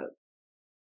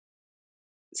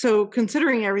so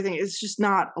considering everything, it's just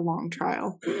not a long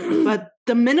trial. But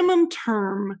the minimum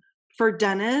term for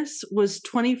Dennis was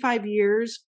 25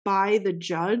 years by the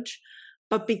judge.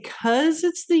 But because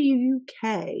it's the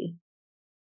UK,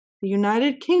 the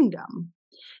United Kingdom,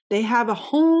 they have the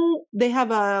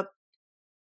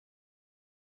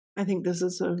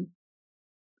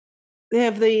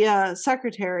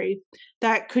secretary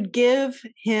that could give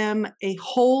him a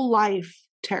whole life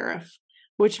tariff,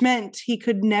 which meant he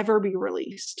could never be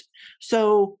released.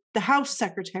 So the House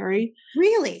secretary.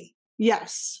 Really?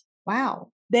 Yes.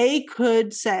 Wow. They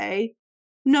could say,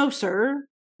 no, sir,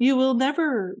 you will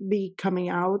never be coming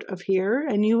out of here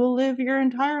and you will live your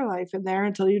entire life in there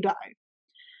until you die.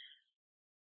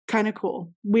 Kind of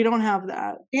cool. We don't have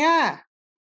that. Yeah.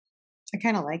 I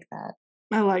kind of like that.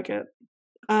 I like it.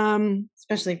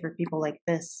 Especially for people like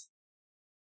this.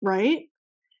 Right?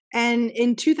 And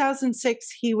in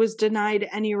 2006, he was denied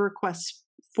any requests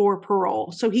for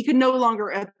parole. So he could no longer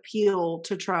appeal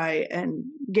to try and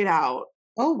get out.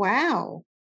 Oh, wow.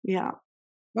 Yeah.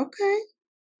 Okay.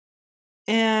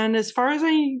 And as far as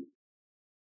I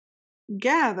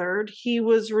gathered, he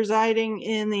was residing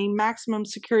in the maximum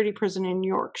security prison in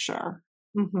Yorkshire.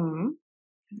 Mm-hmm.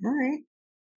 All right.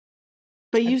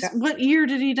 But what year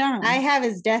did he die? I have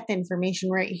his death information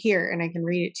right here, and I can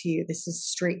read it to you. This is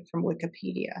straight from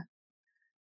Wikipedia.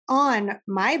 On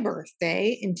my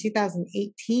birthday in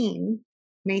 2018,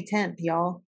 May 10th,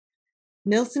 y'all,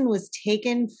 Nilsen was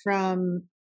taken from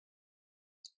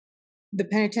the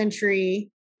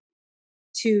penitentiary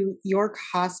to York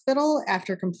Hospital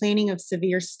after complaining of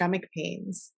severe stomach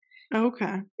pains.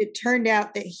 Okay. It turned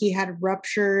out that he had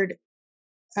ruptured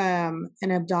an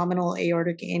abdominal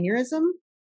aortic aneurysm.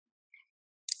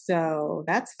 So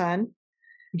that's fun.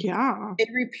 Yeah. It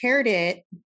repaired it,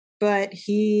 but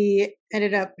he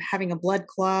ended up having a blood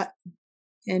clot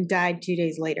and died 2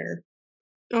 days later.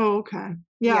 Oh, okay.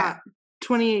 Yeah.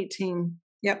 2018.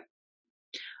 Yep.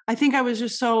 I think I was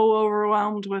just so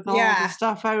overwhelmed with all the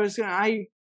stuff I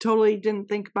totally didn't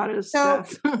think about his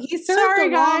death. He served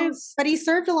Sorry, guys. But he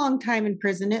served a long time in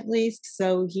prison at least,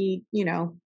 so he,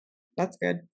 that's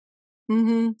good.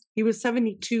 Mm-hmm. He was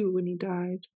 72 when he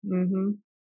died. Mm-hmm.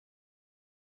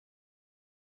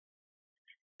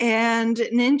 And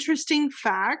an interesting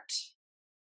fact,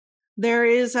 there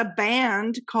is a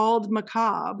band called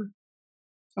Macabre.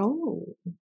 Oh.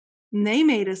 And they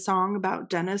made a song about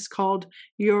Dennis called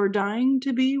You're Dying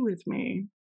to Be With Me.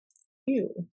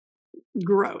 Ew.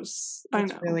 Gross.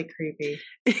 That's I know. Really creepy.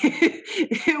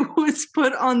 It was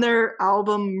put on their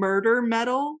album Murder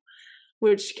Metal,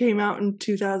 which came out in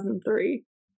 2003.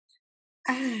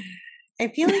 I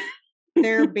feel like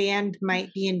their band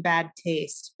might be in bad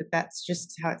taste, but that's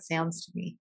just how it sounds to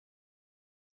me.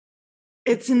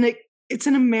 It's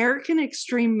an American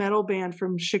extreme metal band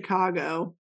from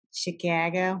Chicago.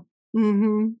 Chicago.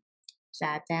 Mm-hmm.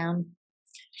 Chi-town.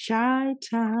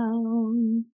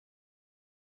 Chi-town.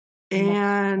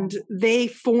 And they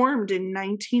formed in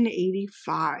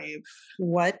 1985.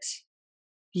 What?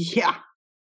 Yeah.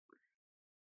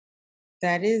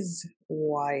 That is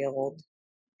wild.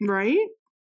 Right?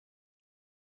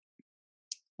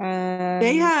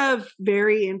 They have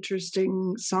very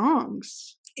interesting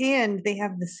songs. And they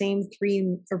have the same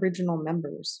 3 original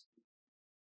members.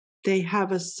 They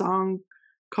have a song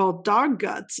called Dog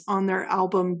Guts on their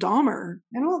album Dahmer.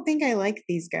 I don't think I like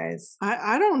these guys.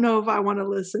 I don't know if I want to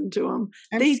listen to them.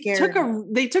 I'm scared.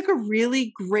 They took a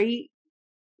really great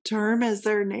term as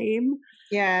their name.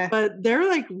 Yeah. But they're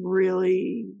like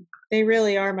really... They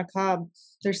really are macabre.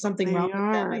 There's something wrong with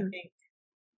them, I think.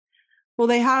 Well,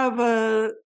 they have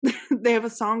a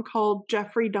song called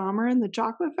Jeffrey Dahmer and the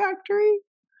Chocolate Factory.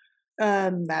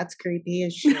 That's creepy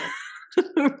as shit.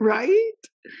 Right?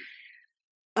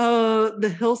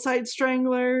 The Hillside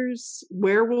Stranglers,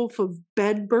 Werewolf of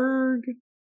Bedburg.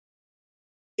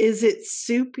 Is It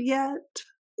Soup Yet?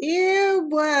 Ew.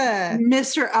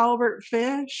 Mr. Albert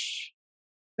Fish.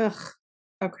 Ugh.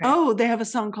 Okay. Oh, they have a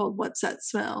song called What's That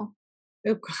Smell?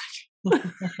 Oh, God.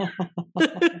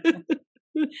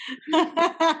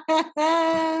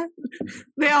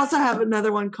 They also have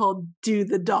another one called Do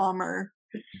the Dahmer.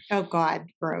 Oh, God.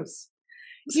 Gross.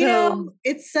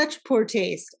 It's such poor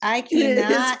taste. I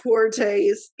cannot. It's poor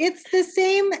taste. It's the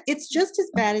same. It's just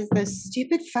as bad as those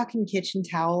stupid fucking kitchen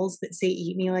towels that say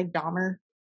 "Eat me like Dahmer."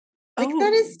 Like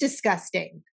that is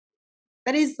disgusting.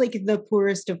 That is like the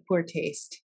poorest of poor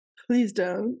taste. Please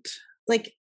don't.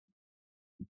 Like,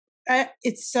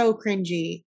 it's so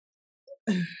cringy.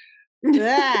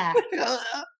 Why?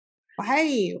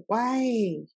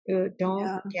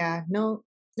 Don't. Yeah. No.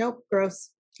 Nope.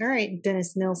 Gross. All right,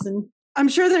 Dennis Nilsen. I'm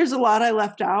sure there's a lot I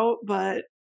left out, but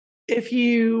if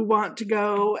you want to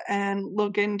go and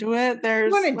look into it,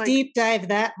 there's... You want to deep dive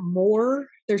that more?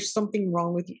 There's something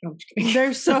wrong with you. No, I'm just kidding.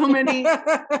 There's so many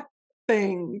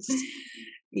things.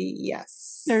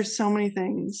 Yes. There's so many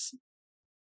things.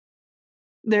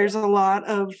 There's a lot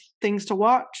of things to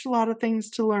watch, a lot of things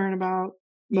to learn about.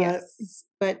 Yes.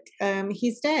 But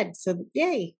he's dead, so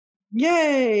yay.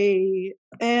 Yay.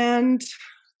 And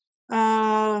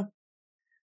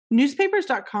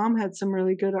newspapers.com had some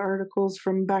really good articles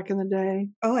from back in the day.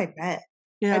 Oh, I bet.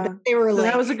 Yeah. I bet they were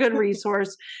that was a good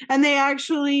resource. And they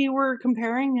actually were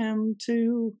comparing him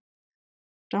to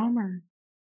Dahmer.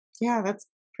 Yeah, that's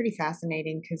pretty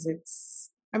fascinating because it's,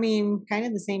 kind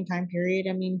of the same time period.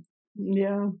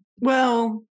 Yeah.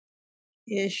 Well,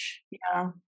 ish.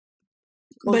 Yeah.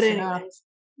 Close but enough. anyways.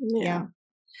 Yeah.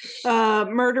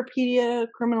 Murderpedia,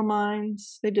 Criminal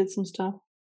Minds, they did some stuff.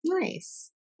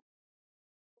 Nice.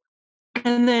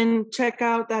 And then check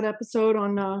out that episode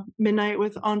on Midnight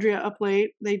with Andrea Up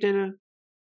Late. They did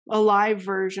a live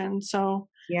version, so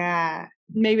Yeah.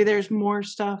 maybe there's more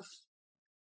stuff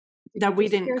that we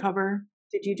didn't cover.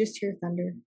 Did you just hear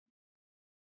thunder?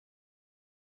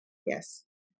 Yes.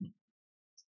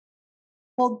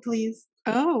 Hold, please.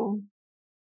 Oh,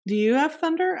 do you have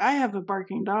thunder? I have a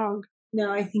barking dog.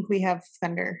 No, I think we have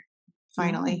thunder.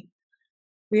 Finally.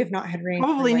 We have not had rain.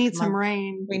 Probably for like need a some month.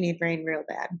 rain. We need rain real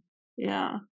bad.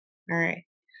 Yeah. All right.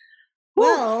 Whew.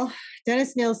 Well,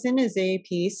 Dennis Nielsen is a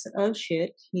piece of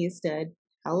shit. He is dead.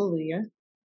 Hallelujah.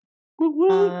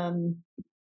 Woo-woo.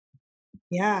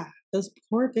 Yeah, those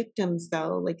poor victims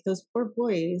though, like those poor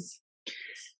boys.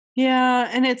 Yeah,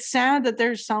 and it's sad that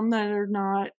there's some that are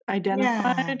not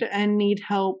identified and need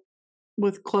help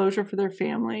with closure for their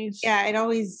families. Yeah,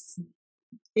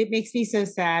 it makes me so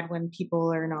sad when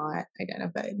people are not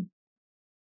identified.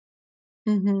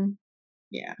 Mm-hmm.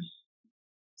 Yeah.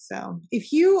 So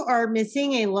if you are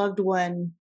missing a loved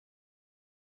one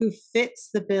who fits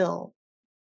the bill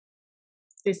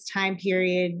this time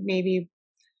period, maybe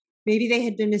they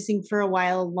had been missing for a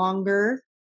while longer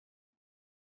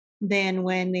than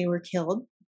when they were killed,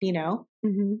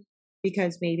 Mm-hmm.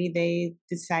 because maybe they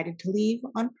decided to leave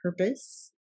on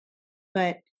purpose.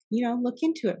 But, look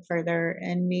into it further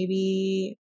and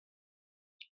maybe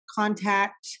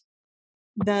contact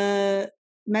the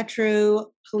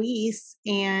Metro Police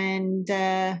and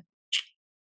donate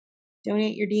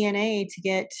your DNA to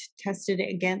get tested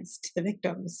against the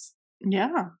victims.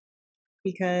 Yeah.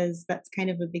 Because that's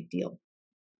kind of a big deal.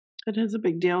 It is a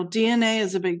big deal. DNA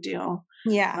is a big deal.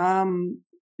 Yeah.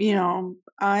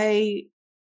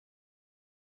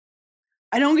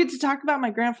 I don't get to talk about my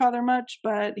grandfather much,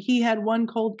 but he had one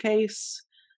cold case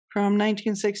from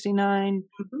 1969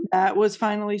 that was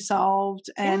finally solved,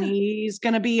 and he's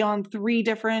going to be on 3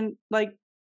 different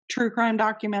true crime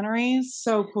documentaries.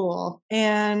 So cool.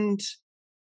 And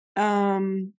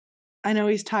I know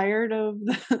he's tired of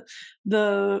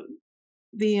the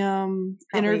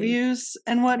interviews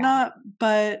and whatnot,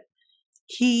 but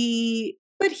he's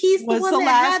was the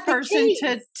last person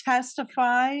to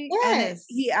testify. Yes. And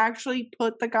he actually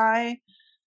put the guy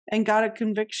and got a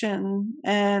conviction,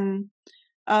 and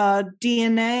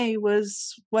DNA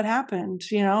was what happened.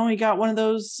 He got one of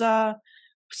those,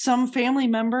 some family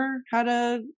member had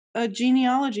a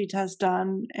genealogy test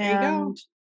done, and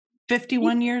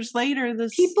 51 years later,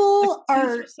 people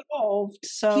are solved.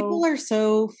 So people are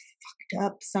so fucked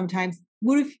up sometimes.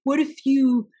 What if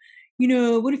your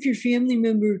family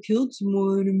member killed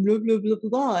someone and blah blah blah blah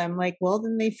blah? I'm like, well,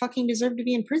 then they fucking deserve to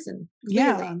be in prison.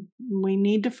 Clearly. Yeah, we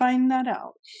need to find that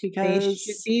out, because they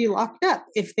should be locked up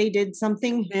if they did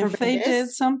something. If they did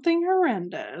something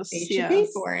horrendous, they should pay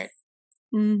for it.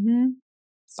 Mm-hmm.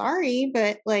 Sorry,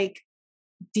 but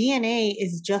DNA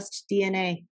is just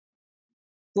DNA.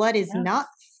 Blood is not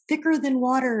thicker than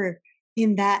water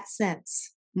in that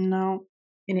sense. No.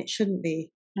 And it shouldn't be.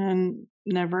 And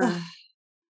never.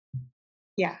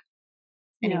 Yeah.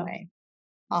 Anyway,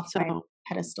 off my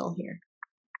pedestal here.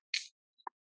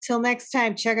 Till next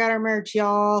time, check out our merch,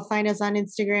 y'all. Find us on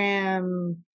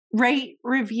Instagram. Rate,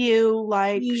 review,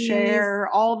 please. Share,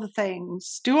 all the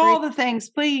things. Do all the things,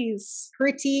 please.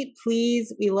 Pretty,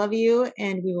 please. We love you,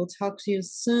 and we will talk to you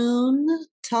soon.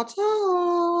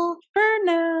 Ta-ta. For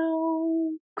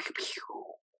now.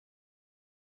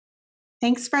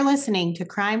 Thanks for listening to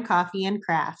Crime, Coffee, and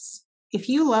Crafts. If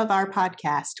you love our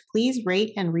podcast, please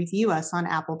rate and review us on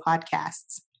Apple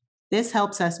Podcasts. This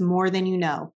helps us more than you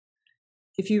know.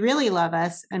 If you really love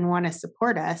us and want to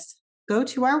support us, go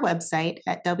to our website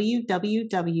at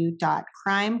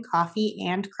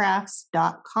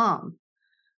www.crimecoffeeandcrafts.com.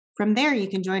 From there, you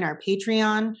can join our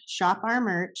Patreon, shop our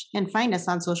merch, and find us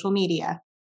on social media.